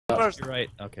first. You're right.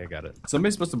 Okay, got it.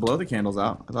 Somebody's supposed to blow the candles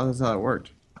out. I thought that's how it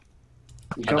worked.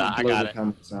 You can't I blow got the it.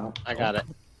 candles out. I got it.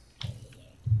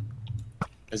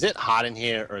 Is it hot in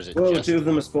here, or is it Whoa, just... two of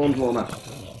them are spawned one up.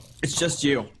 It's just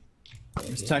you.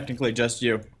 It's technically just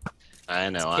you. I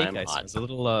know, Cake I'm ice hot. is a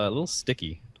little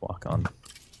sticky to walk on.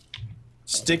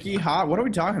 Sticky hot? What are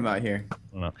we talking about here? I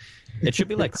don't know. It should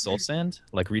be like soul sand,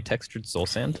 like retextured soul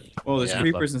sand. Oh, there's Yeah.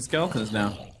 creepers and skeletons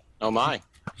now. Oh my.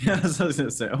 Yeah, that's what I was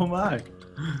gonna say. Oh my.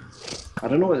 I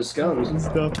don't know where the skeletons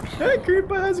are. Hey,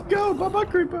 creeper, how's it going? Bye-bye,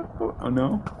 creeper. Oh,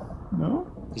 no.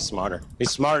 No? He's smarter. He's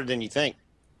smarter than you think.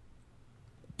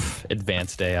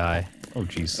 Advanced AI. Oh,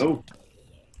 jeez. Oh.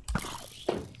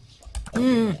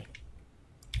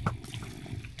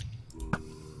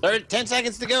 10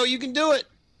 seconds to go. You can do it.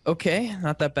 Okay,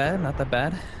 not that bad. Not that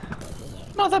bad.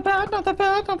 Not that bad, not that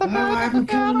bad, not that bad, not that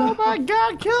bad. Oh my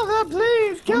god, kill them,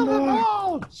 please! Kill them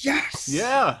all! Yes!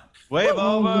 Yeah! Wave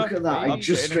Oh, over. look at that. I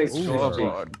just straight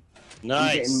scoreboard. I'm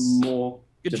Nice. getting more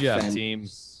Good defense. job, team.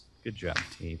 Good job,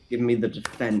 team. Give me the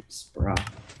defense, bro.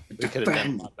 We could have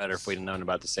done a lot better if we'd have known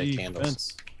about the safe candles.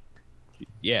 Defense.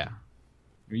 Yeah.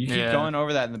 You keep going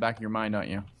over that in the back of your mind, don't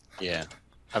you? Yeah.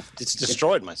 It's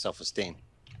destroyed my self-esteem.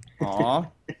 Aw.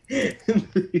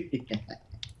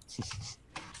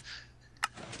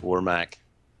 Warmac.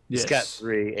 He's Yes. got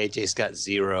 3. AJ's got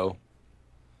 0.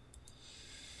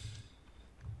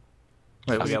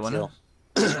 Wait, we got one Alpha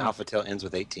now? Tail- Alpha Tail ends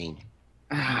with 18.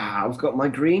 I've got my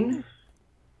green.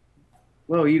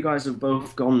 Well, you guys have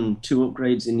both gone 2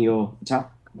 upgrades in your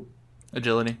attack.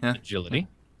 Agility, yeah. Agility.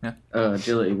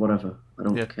 Agility, whatever. I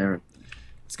don't Yeah. care.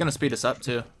 It's gonna speed us up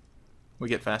too. We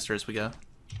get faster as we go.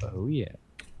 Oh, yeah.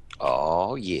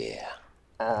 Oh, yeah.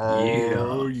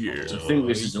 Oh yeah. I think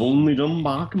this is only done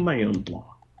by command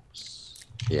blocks.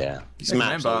 Yeah. These Hey,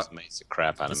 maps man, always Bob. makes the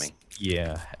crap out of me.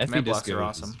 Yeah. Command blocks Disco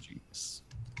are is awesome. genius,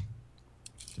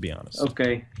 to be honest.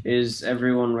 Okay, is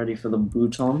everyone ready for the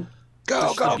bouton?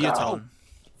 Go, go, go. Buton.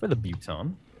 For the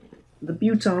buton. The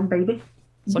bouton, baby.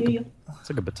 It's like, Yeah. it's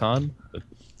like a baton, but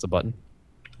it's a button.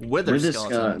 Wither Wither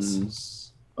skeletons.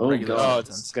 skeletons. Oh Regular Oh, god,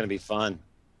 it's going to be fun.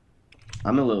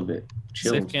 I'm a little bit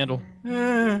Safe chilled. candle.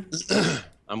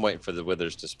 I'm waiting for the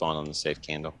withers to spawn on the safe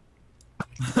candle.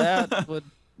 That would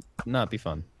not be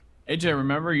fun. AJ,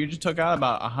 remember, you just took out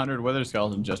about 100 wither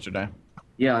skeletons yesterday.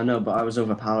 Yeah, I know, but I was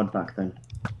overpowered back then.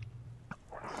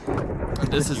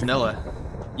 This is Nilla.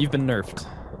 You've been nerfed.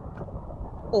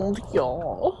 Und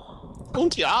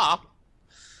ja.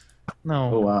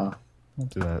 No, Oh wow. don't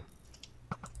do that.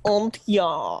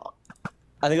 Yeah.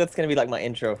 I think that's gonna be like my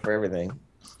intro for everything.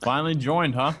 Finally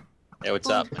joined, huh? Hey, what's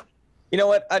up? You know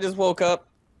what? I just woke up,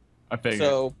 I figured.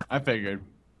 so I figured.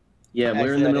 Yeah, we're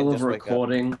Actually, in the I middle didn't of just wake up.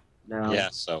 recording now. Yeah,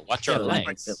 so watch our Yeah,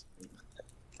 language. thanks.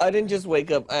 I didn't just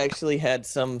wake up. I actually had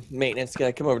some maintenance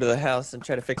guy come over to the house and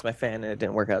try to fix my fan, and it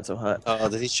didn't work out so hot.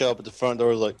 Did he show up at the front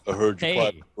door like, I heard your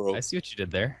pipe Hey, broke? I see what you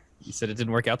did there. You said it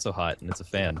didn't work out so hot, and it's a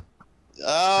fan.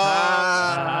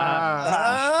 Ah,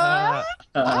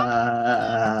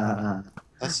 Ah.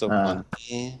 that's so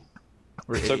funny.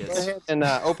 We're So go idiots. ahead and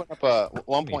open up a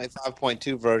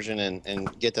 1.5.2 version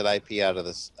and get that IP out of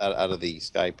this out of the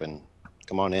Skype and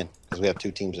come on in because we have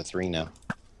 2 teams of 3 now.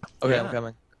 Okay, Yeah. I'm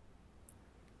coming.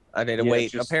 I need to Yeah,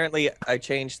 wait. just- Apparently, I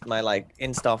changed my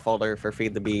install folder for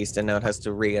Feed the Beast, and now it has to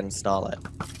reinstall it.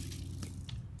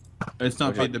 It's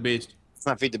not Feed the Beast. It's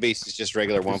not Feed the Beast. It's just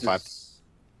regular 1.5.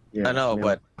 Yeah, I know, yeah.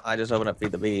 but I just opened up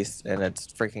Feed the Beast, and it's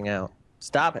freaking out.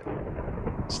 Stop it!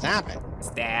 Stop it!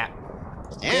 Stat.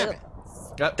 Damn it!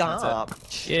 Yep, that's it. Stop!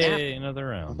 Yay, another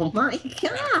round. Oh my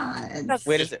god.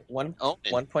 Wait, is it one Own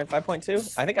it.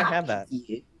 1.5.2? I think I have that.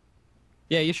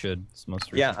 Yeah, you should. It's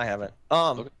most recent. Yeah, I have it.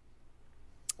 Okay.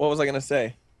 What was I gonna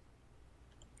say?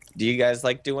 Do you guys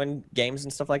like doing games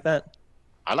and stuff like that?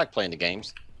 I like playing the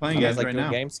games. Playing You games guys like right doing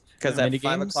now. games? Because Mini at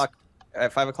 5 games? o'clock,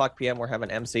 at 5 p.m. we're having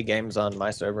MC games on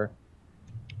my server.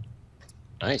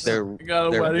 Nice. They're We got a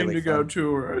they're wedding really to go fun.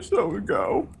 to, so we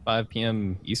go. 5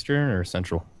 p.m. Eastern or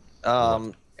Central?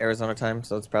 Arizona time,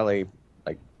 so it's probably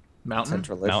Mountain.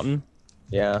 central. Mountain?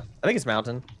 Yeah, I think it's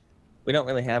mountain. We don't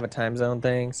really have a time zone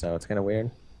thing, so it's kind of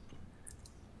weird.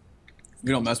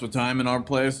 We don't mess with time in our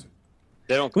place.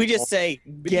 They don't. We just say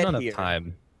We get don't have here.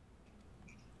 time.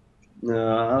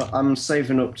 I'm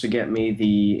saving up to get me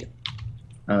the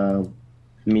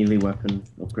melee weapon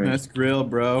upgrade. That's grill,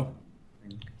 bro.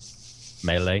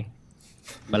 Melee.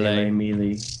 Melee.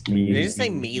 Did you just say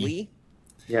melee?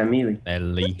 Yeah, melee.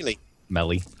 Melee. Really?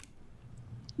 Melee.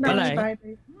 Melee.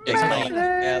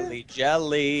 Jelly,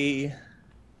 jelly.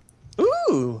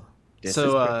 Ooh. This is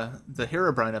So the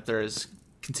hero Brian up there is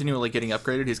continually getting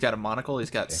upgraded. He's got a monocle.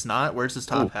 He's got snot. Where's his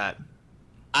top hat?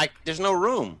 There's no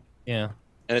room. Yeah.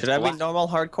 And it's Should I be black. normal,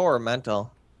 hardcore, or mental?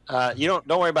 You don't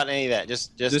worry about any of that.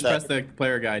 Just press the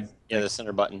player guide. yeah, the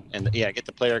center button, and get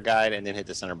the player guide, and then hit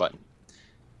the center button.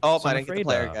 Oh, So I I'm didn't get the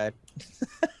afraid, player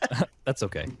guide. That's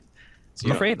okay. So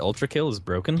I'm afraid Ultra Kill is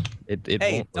broken. It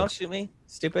Hey, won't don't work. shoot me,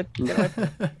 stupid. Get away.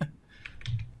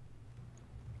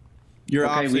 You're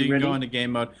Okay, off, so we you can ready? go into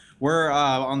game mode. We're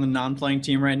on the non-playing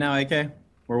team right now, AK.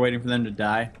 We're waiting for them to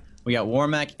die. We got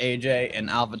Warmac, AJ, and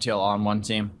Alpha Teal on one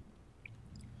team.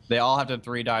 They all have to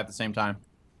 3 die at the same time.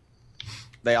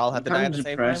 They all have to die I'm at the same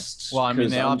time. depressed. Well, I mean,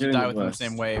 'cause they I'm all have to doing die the within the worst.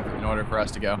 same wave in order for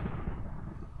us to go.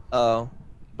 Oh,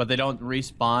 But they don't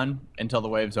respawn until the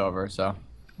wave's over, so.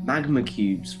 Magma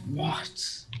cubes.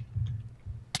 What?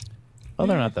 Oh,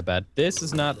 they're not that bad. This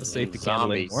is not the safety candle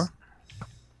Zombies. anymore.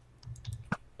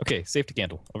 Okay, safety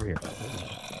candle over here.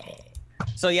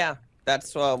 so yeah,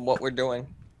 that's what we're doing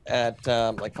at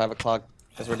like 5 o'clock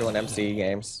because we're doing MC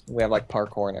games. We have like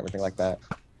parkour and everything like that.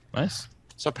 Nice.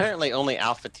 So apparently only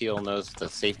Alpha Teal knows the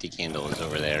safety candle is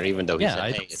over there, even though he Yeah, said,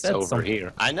 I "Hey, it's said over something.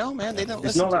 here." I know, man. They don't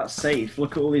It's listen. not that safe.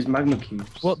 Look at all these magma cubes.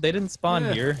 Well, they didn't spawn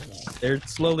Yeah. here. They're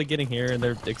slowly getting here, and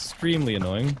they're extremely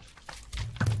annoying.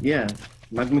 Yeah,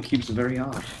 magma cubes are very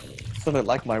hard. So they're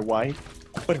like my wife.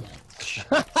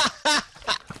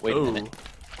 Wait a minute.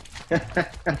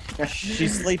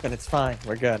 She's sleeping. It's fine.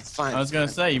 We're good. Fine. I was gonna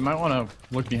say, you might want to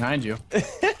look behind you.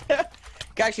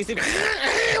 Guys, she's sleeping.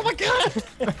 Oh my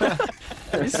god!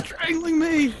 He's strangling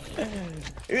me.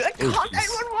 You're like, Oh, call jeez.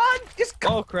 911. Just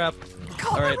call. Oh crap!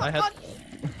 Call All right, I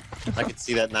 911. I can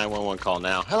see that 911 call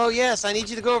now. Hello, yes, I need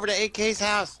you to go over to AK's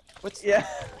house. Yeah.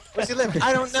 Where's he live?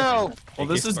 I don't know. Well,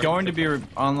 this is going to be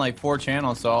on like 4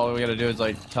 channels, so all we gotta do is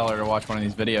like tell her to watch one of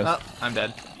these videos. Oh, I'm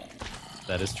dead.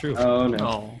 That is true. Oh no.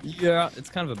 Oh. Yeah, it's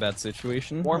kind of a bad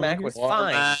situation. Warmac was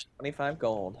Warmac. fine. 25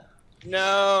 gold.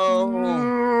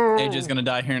 No. AJ's gonna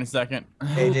die here in a second.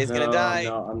 AJ's gonna No, die.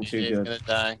 No, I'm too He's good. gonna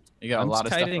die. You got I'm a lot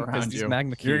of stuff kiting 'cause around these you.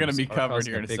 magma You're gonna cubes be are covered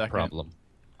causing here in a big second. problem.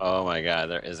 Oh my God,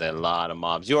 there is a lot of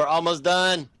mobs. You are almost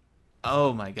done.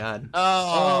 Oh my god. Oh.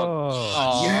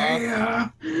 Oh. Yeah!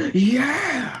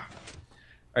 Yeah! All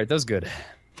right, that was good.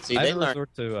 See, I they would learned.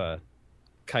 resort to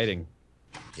kiting.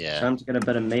 Yeah, Time to get a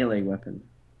better melee weapon.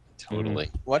 totally.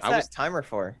 What's I that was- timer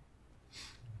for?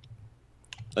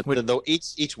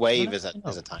 Each wave is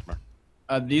a timer.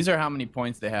 These are how many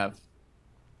points they have.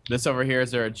 This over here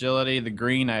is their agility. The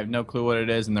green, I have no clue what it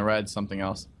is, and the red, something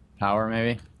else. Power,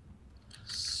 maybe.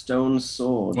 Stone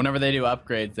sword. Whenever they do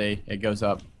upgrades, it goes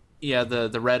up. Yeah,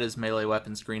 the red is melee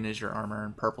weapons, green is your armor,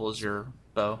 and purple is your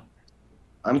bow.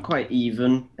 I'm quite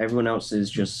even. Everyone else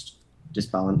is just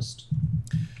disbalanced.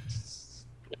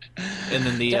 And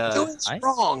then the Doing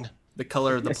wrong. the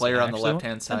color of the Yes, player on the actually,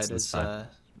 left-hand side that's is fine.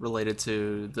 related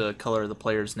to the color of the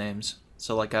player's names.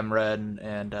 So like I'm red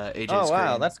and AJ's Oh wow,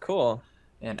 green, that's cool.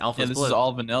 and Yeah, Alpha's this blue. is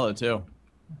all vanilla too.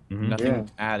 Mhm. Nothing Yeah.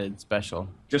 added special.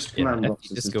 Just Yeah, command FP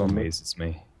boxes. is Disco done. amazes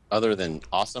me. Other than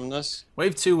awesomeness.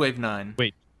 Wave 2, Wave 9.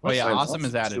 Wait, Oh yeah, What's- awesome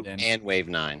is added in. And wave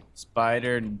 9.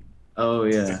 Spider Oh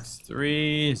yeah.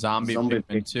 6-3, zombie, Zombie pigman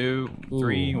pig-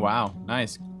 2-3. Wow,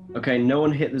 nice. Okay, no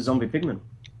one hit the zombie pigman.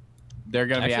 They're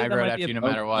gonna be Actually, that aggroed might after be a- you no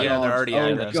matter what. Yeah, they're already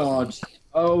Oh aggroed. god.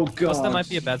 Oh god. plus that might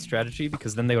be a bad strategy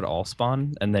because then they would all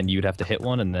spawn, and then you'd have to hit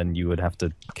one, and then you would have to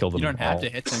kill them. You don't have all. to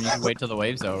hit them. You can wait till the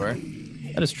wave's over.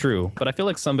 That is true, but I feel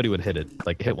like somebody would hit it,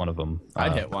 like hit one of them.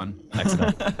 I'd hit one.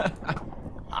 Accidentally.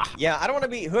 Yeah, I don't want to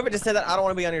be. Whoever just said that, I don't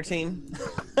want to be on your team.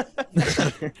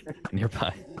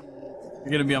 Nearby.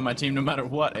 You're gonna be on my team no matter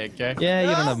what, AK. Yeah, you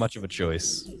don't have much of a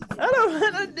choice. I don't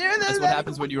want to do this. That's what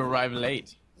happens when you arrive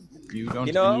late. You don't.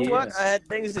 You know Yes. what? I had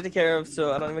things to take care of,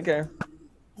 so I don't even care.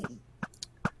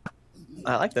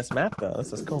 I like this map though.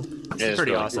 This is cool. It's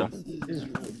pretty really awesome. This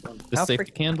How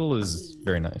safety candle is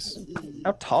very nice.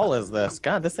 How tall is this?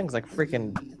 God, this thing's like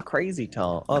freaking crazy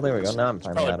tall. Oh, there we go. Now I'm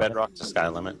climbing Probably out of it. bedrock to sky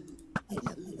limit.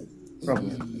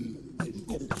 Probably.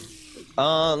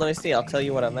 Let me see. I'll tell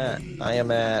you what I'm at. I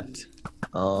am at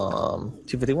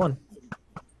 251,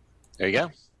 There you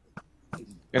go.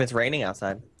 and it's raining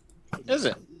outside. Is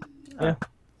it?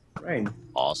 Rain.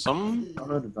 Awesome. I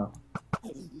heard of that.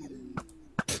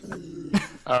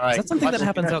 All right. Is that something that Watch-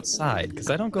 happens outside? Because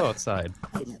I don't go outside.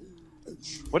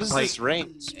 What does Like- this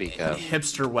rain speak of?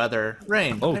 Hipster weather.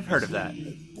 Rain. Oh. I've heard of that.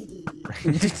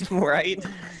 Right?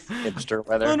 Hipster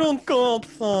weather. don't go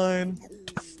outside.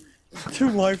 Too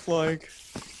lifelike.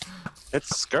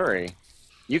 It's scurry.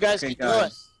 You guys Okay, can do it.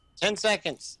 guys. 10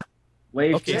 seconds.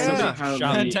 Wave Okay, 10 so is they how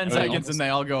shot many- me. 10 seconds and they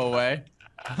all go away.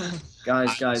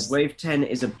 Guys, wave 10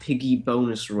 is a piggy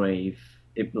bonus wave.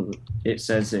 It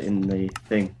says it in the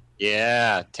thing.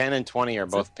 Yeah, 10 and 20 are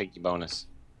both piggy bonus.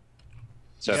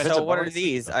 So, if it's So a what are bonus-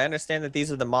 these? I understand that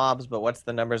these are the mobs, but what's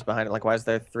the numbers behind it? Like, why is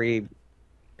there 3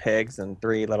 pigs and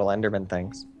 3 little Enderman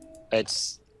things.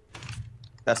 It's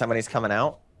That's how many's coming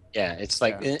out. yeah. It's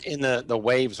like in the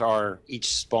waves are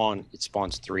each spawn. It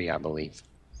spawns 3, I believe.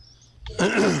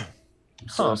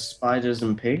 So spiders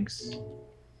and pigs.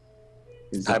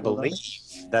 Is I that what that believe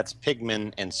is? that's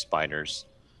pigmen and spiders.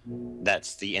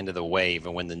 That's the end of the wave,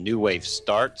 and when the new wave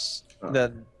starts,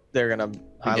 They're gonna We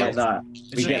highlight get that.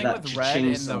 Is We the get thing that with red and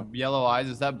the chainsaw. yellow eyes,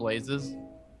 is that blazes?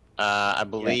 I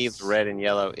believe Yes. red and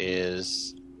yellow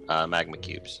is magma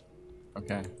cubes.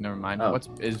 Okay, never mind. Oh.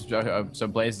 So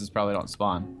blazes probably don't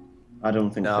spawn. I don't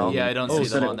think. No. they- Yeah, I don't Oh, see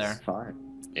so them it on was there. 5.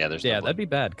 Yeah, there's Yeah, no that'd be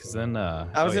bad because then.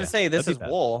 I was gonna say this is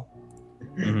wool.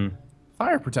 hmm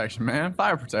Fire protection, man.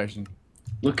 Fire protection.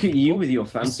 Look at you with your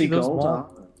fancy those gold. wall-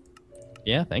 armor.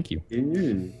 Yeah, thank you.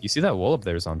 Ooh. You see that wool up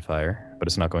there is on fire, but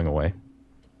it's not going away.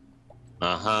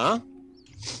 Uh-huh.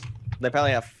 They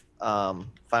probably have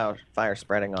fire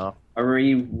spreading off. Are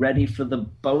you ready for the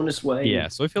bonus wave? Yeah,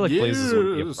 so I feel like blazes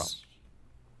would be a Yes. problem.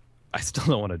 I still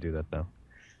don't want to do that though.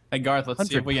 Hey Garth, let's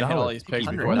see if we can hit all these pigs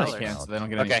before they $100. can, so they don't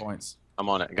get any Okay. points. I'm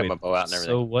on it. I got my bow out and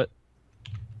everything. So what?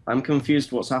 I'm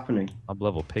confused. What's happening? Mob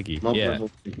level piggy. Mob yeah.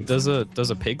 level. Does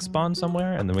a pig spawn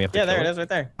somewhere and then we have to Yeah, kill there it is, right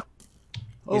there.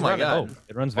 Oh He's my running. god. Oh,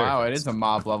 it runs very Wow, fast. it is a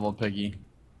mob level piggy.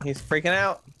 He's freaking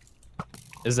out.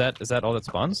 Is that all that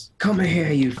spawns? Come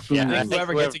here, you fool. Yeah, I I think think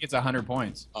whoever whoever- gets it gets 100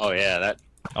 points. Oh yeah, that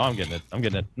Oh, I'm getting it. I'm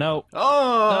getting it. No.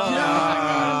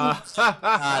 Oh!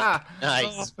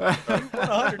 nice.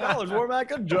 $100, Warmack,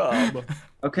 good job.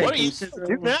 Okay, What are you considering,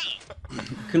 doing now?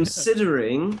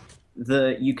 considering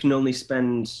that you can only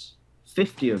spend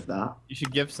 50 of that. You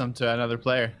should give some to another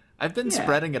player. I've been Yeah.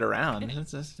 spreading it around.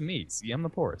 It's just- To me, see, I'm the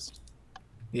poorest.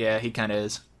 yeah, he kind of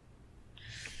is.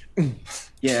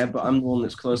 Yeah, but I'm the one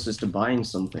that's closest to buying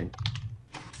something.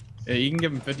 Yeah, you can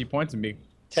give him 50 points and be.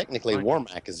 Technically,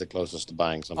 Warmack is the closest to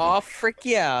buying something. Oh, frick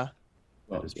yeah.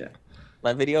 Well, yeah.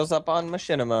 My video's up on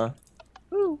Machinima.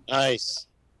 Nice.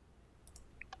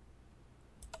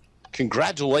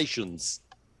 Congratulations.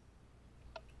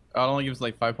 Oh, it only gives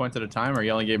like 5 points at a time, or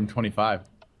you only gave him 25.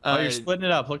 Oh, you're splitting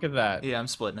it up. Look at that. Yeah, I'm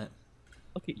splitting it.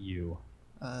 Look at you.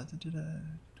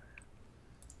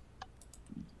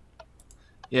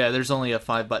 Yeah, there's only a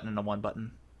 5 button and a 1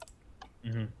 button.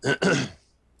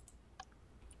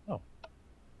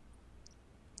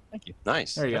 Thank you.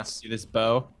 Nice. There you go. See this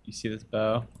bow? You see this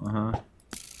bow?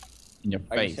 In your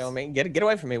Are you face. showing me? Get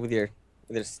away from me with your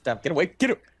stuff. Get away. Get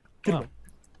away. Oh,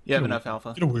 You have enough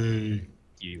alpha. away.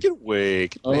 you. Get away.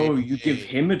 Get Oh, away. you give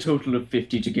him a total of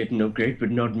 50 to get an upgrade, but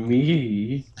not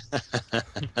me.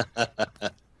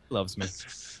 Loves me.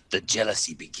 The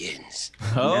jealousy begins.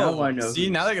 Oh, Now I know see,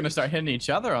 who's- now they're gonna start hitting each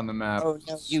other on the map. Oh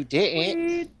no, you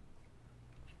didn't.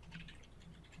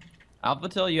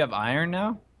 Alphatil, you have iron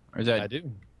now, or is that? I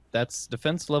do. That's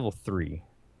defense level 3,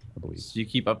 I believe. So you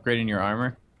keep upgrading your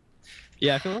armor.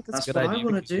 Yeah, I feel like that's a That's good what I idea.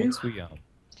 wanna because do. Once we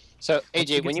So once we AJ,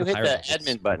 get when to you hit higher the levels,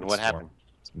 admin button, what storm. happened?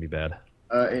 It's gonna be bad.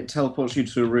 It teleports you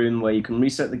to a room where you can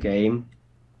reset the game,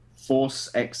 force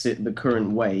exit the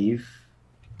current wave,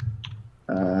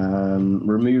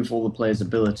 remove all the players'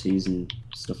 abilities and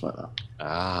stuff like that.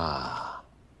 Ah.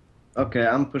 Okay,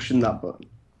 I'm pushing that button.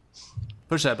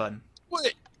 Push that button.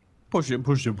 What? Push it,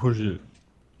 push it, push it.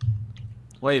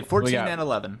 Wait, 14 got? and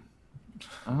 11.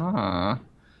 Ah,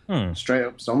 Straight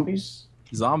up zombies?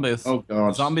 zombies. Oh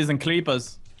god. Zombies and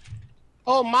creepers.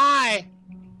 Oh my!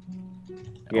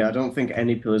 Yeah, I don't think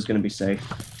any pillar's going to be safe.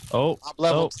 Oh, Mob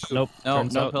level oh, 2. nope. No,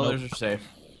 turns no out, pillars nope. are safe.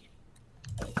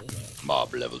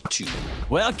 Mob level 2.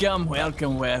 Welcome,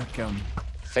 welcome, welcome. Oh,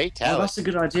 Fatality. that's a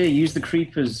good idea. Use the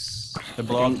creepers To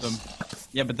blow up against- them.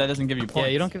 Yeah, but that doesn't give you points.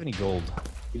 Yeah, you don't give any gold.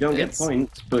 You don't get It's-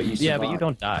 points, but you survive. Yeah, but you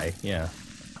don't die. Yeah.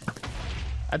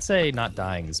 I'd say not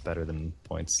dying is better than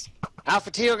points.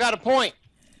 Alpha Teal got a point.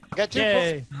 Got 2 points.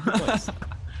 Yay! Points.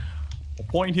 A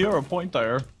point here, a point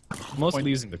there. Mostly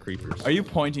using the creepers. Are you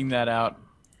pointing that out?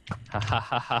 Ha ha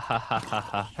ha ha ha ha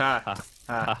ha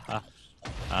Ha. ha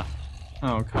ha.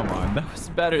 Oh, come on. That was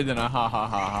better than a ha ha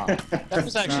ha ha. That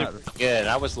was actually pretty good.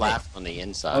 I was laughing on the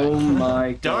inside. Oh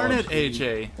my god. Darn it,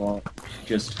 AJ. What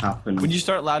just happened? When you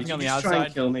start laughing Did on the you just try and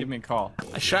outside, kill me? give me a call.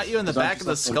 I shot you in the Is that back of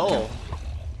the just like- skull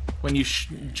when you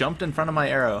jumped in front of my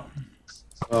arrow.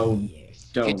 Oh, You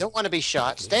don't. don't want to be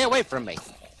shot. Stay away from me.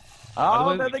 Oh,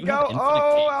 way, there you they have go. infinite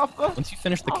Oh, cake. Alpha. Once you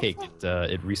finish the cake,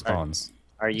 it respawns.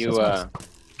 Are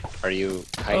you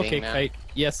kiting Okay, now? kite.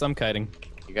 Yes, I'm kiting.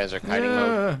 You guys are kiting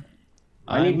mode.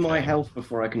 I need I'm my kiting. health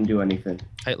before I can do anything.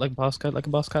 Kite like a boss, kite like a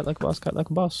boss, kite like a boss, kite like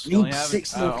a boss. You only Need have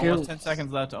 6 more almost kills. 10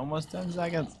 seconds left. Almost 10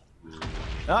 seconds. I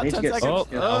Ah, need 10 to get seconds. six Oh,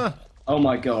 kills. Oh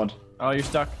my god. Oh, you're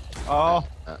stuck. Oh.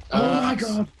 Oh my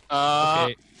god.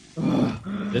 Okay.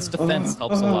 This defense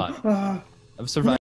helps a lot. I've survived.